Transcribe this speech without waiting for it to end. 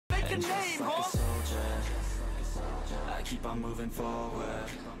a name, boss. I keep on moving forward,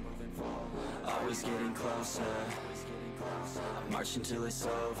 always getting closer. I march until it's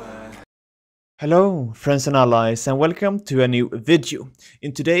over. Hello friends and allies, and welcome to a new video.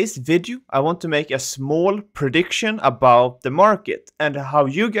 In today's video I want to make a small prediction about the market and how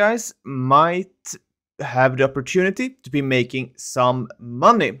you guys might have the opportunity to be making some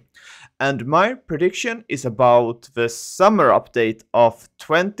money. And my prediction is about the summer update of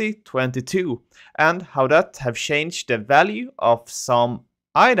 2022 and how that have changed the value of some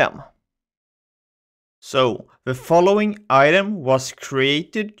item. So, the following item was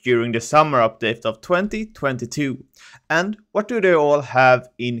created during the summer update of 2022. And what do they all have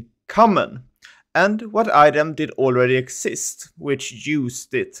in common? And what item did already exist, which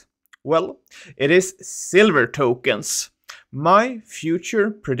used it? Well, it is silver tokens. My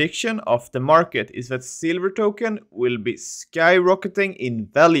future prediction of the market is that silver token will be skyrocketing in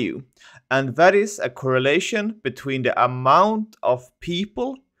value. And that is a correlation between the amount of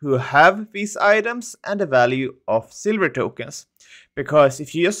people who have these items and the value of silver tokens. Because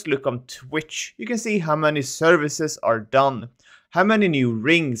if you just look on Twitch, you can see how many services are done, how many new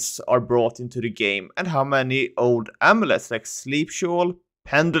rings are brought into the game, and how many old amulets like Sleep Shawl,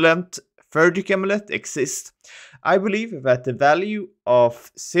 Pendulant, Verdic Amulet exist. I believe that the value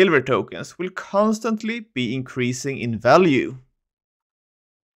of silver tokens will constantly be increasing in value.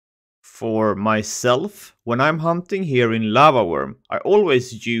 For myself, when I'm hunting here in Lava Worm, I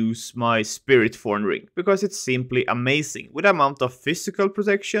always use my Spirit Thorn ring because it's simply amazing with the amount of physical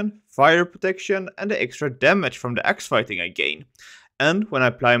protection, fire protection, and the extra damage from the axe fighting I gain. And when I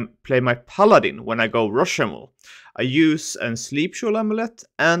play my Paladin when I go Roshamel, I use a Sleep Shawl amulet,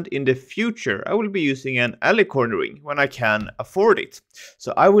 and in the future I will be using an Alicorn ring when I can afford it.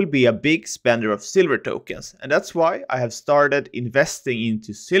 So I will be a big spender of silver tokens, and that's why I have started investing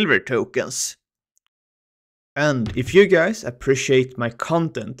into silver tokens. And if you guys appreciate my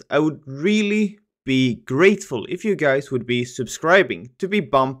content, I would really be grateful if you guys would be subscribing to be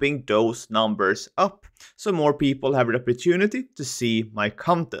bumping those numbers up so more people have the opportunity to see my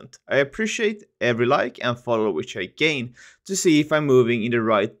content. I appreciate every like and follow which I gain to see if I'm moving in the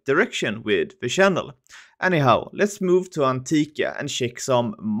right direction with the channel. Anyhow, let's move to Tibia and check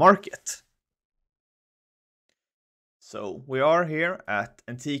some market. So we are here at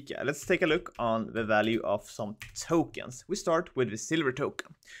Tibia. Let's take a look on the value of some tokens. We start with the silver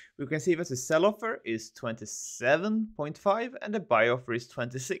token. We can see that the sell offer is 27.5 and the buy offer is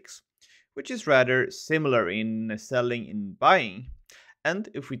 26, which is rather similar in selling and buying. And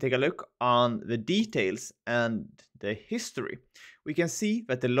if we take a look on the details and the history, we can see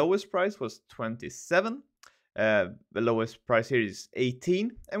that the lowest price was 27. The lowest price here is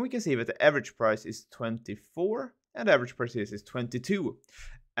 18, and we can see that the average price is 24. And the average price is 22,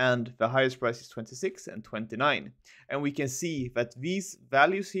 and the highest price is 26 and 29. And we can see that these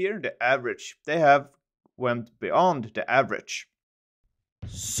values here, the average, they have went beyond the average.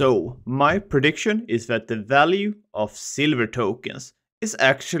 So my prediction is that the value of silver tokens is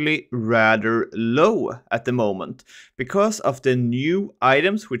actually rather low at the moment because of the new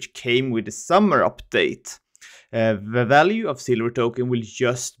items which came with the summer update. The value of silver token will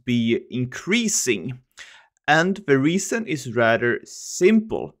just be increasing. And the reason is rather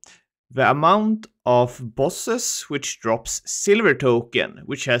simple. The amount of bosses which drops silver token,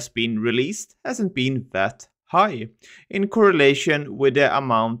 which has been released, hasn't been that high, in correlation with the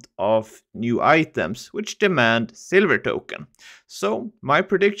amount of new items which demand silver token. So my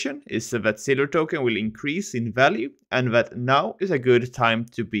prediction is that silver token will increase in value, and that now is a good time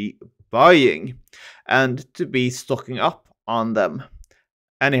to be buying and to be stocking up on them.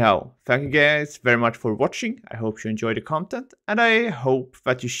 Anyhow, thank you guys very much for watching. I hope you enjoy the content, and I hope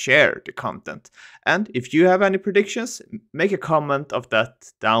that you share the content. And if you have any predictions, make a comment of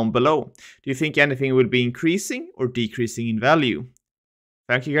that down below. Do you think anything will be increasing or decreasing in value?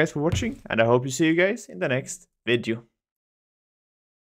 Thank you guys for watching, and I hope to see you guys in the next video.